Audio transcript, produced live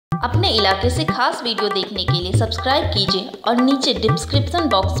अपने इलाके से खास वीडियो देखने के लिए सब्सक्राइब कीजिए और नीचे डिस्क्रिप्शन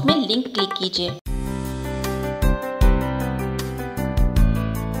बॉक्स में लिंक क्लिक कीजिए।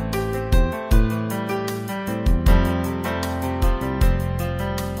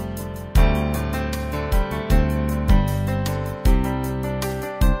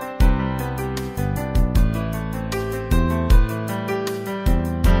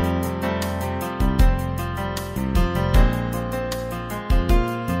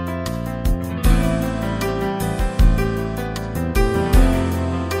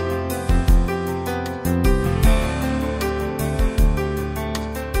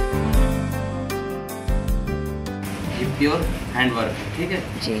 प्योर हैंड वर्क, ठीक है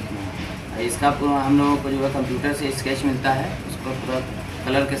जी। इसका हम लोगों को जो है कंप्यूटर से स्केच मिलता है, उसको पूरा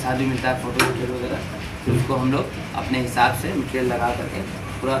कलर के साथ भी मिलता है, फोटो वगैरह, तो उसको हम लोग अपने हिसाब से मटेरियल लगा करके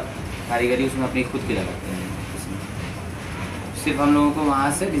पूरा कारीगरी उसमें अपनी खुद की लगाते हैं। सिर्फ हम लोगों को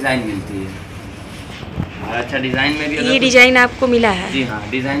वहाँ से डिज़ाइन मिलती है। और अच्छा डिज़ाइन में भी ये डिज़ाइन आपको मिला है? जी हाँ,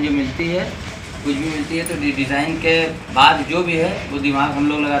 डिज़ाइन जो मिलती है कुछ भी मिलती है तो डिज़ाइन के बाद जो भी है वो दिमाग हम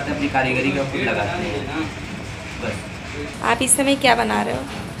लोग लगाते हैं, अपनी कारीगरी का खुद लगाते हैं बस। आप इस समय क्या बना रहे हो?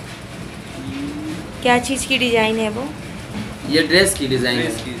 क्या चीज़ की डिज़ाइन है वो? ये ड्रेस की डिज़ाइन है।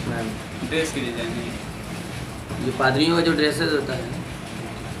 ड्रेस की डिज़ाइन है। जो पादरियों का जो ड्रेसेस होता है,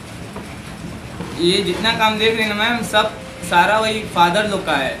 ये जितना काम देख रहे हैं ना मैम, सब सारा वही फादर लोग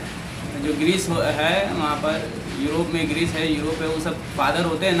का है। जो ग्रीस है वहाँ पर, यूरोप में ग्रीस है, यूरोप है, वो सब फादर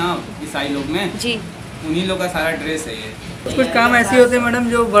होते हैं ना ईसाई लोग में जी, उन्हीं लोग का सारा ड्रेस है ये। कुछ काम ऐसे होते हैं मैडम,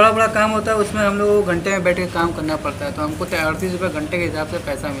 जो बड़ा बड़ा काम होता है उसमें हम लोग घंटे में बैठ के काम करना पड़ता है, तो हमको 38 रुपये घंटे के हिसाब से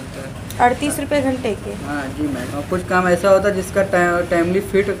पैसा मिलता है। 38 रुपये घंटे के? हाँ जी मैडम। और कुछ काम ऐसा होता है जिसका टाइमली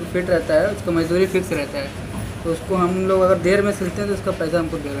फिट रहता है, उसका मजदूरी फिक्स रहता है, तो उसको हम लोग अगर देर में सिलते हैं तो उसका पैसा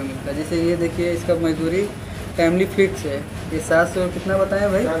हमको देर में मिलता है। जैसे ये देखिए, इसका मजदूरी टाइमली फिक्स है, ये 700 कितना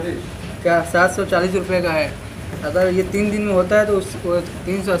बताएं भाई, क्या 740 रुपये का है। अगर ये 3 दिन में होता है तो उस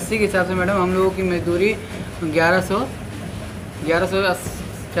 380 के हिसाब से मैडम हम लोगों की मजदूरी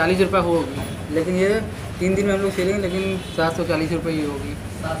 1140 रुपये होगी। लेकिन ये 3 दिन में हम लोग सिलेंगे, लेकिन 740 रुपये ही होगी।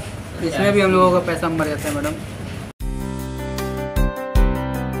 इसमें भी हम लोगों का पैसा मर जाता है मैडम।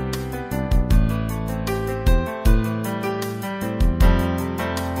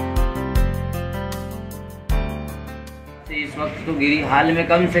 इस वक्त तो गिरी हाल में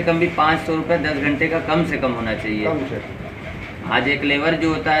कम से कम भी 500 रुपये 10 घंटे का कम से कम होना चाहिए। आज एक लेबर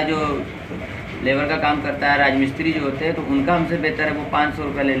जो होता है, जो लेबर का काम करता है, राजमिस्त्री जो होते हैं, तो उनका हमसे बेहतर है वो 500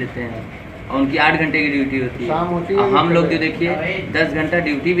 रुपये ले लेते हैं और उनकी 8 घंटे की ड्यूटी होती है। हम लोग जो देखिए 10 घंटा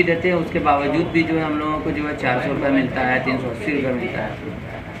ड्यूटी भी देते हैं, उसके बावजूद भी जो है हम लोगों को जो है 400 रुपये मिलता है, 380 रुपये मिलता है।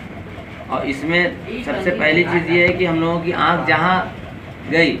 और इसमें सबसे पहली चीज़ ये है कि हम लोगों की आँख जहाँ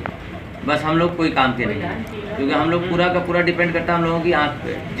गई बस हम लोग कोई काम के नहीं है, क्योंकि हम लोग पूरा का पूरा डिपेंड करता है हम लोगों की आँख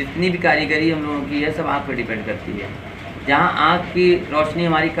पे। जितनी भी कारीगरी हम लोगों की है सब आँख पे डिपेंड करती है। जहाँ आँख की रोशनी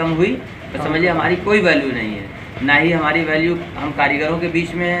हमारी कम हुई तो समझिए हमारी कोई वैल्यू नहीं है, ना ही हमारी वैल्यू हम कारीगरों के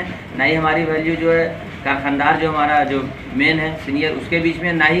बीच में है, ना ही हमारी वैल्यू जो है कारखानदार जो हमारा जो मेन है सीनियर उसके बीच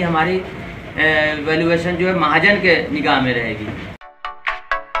में, ना ही हमारी वैल्यूएशन जो है महाजन के निगाह में रहेगी।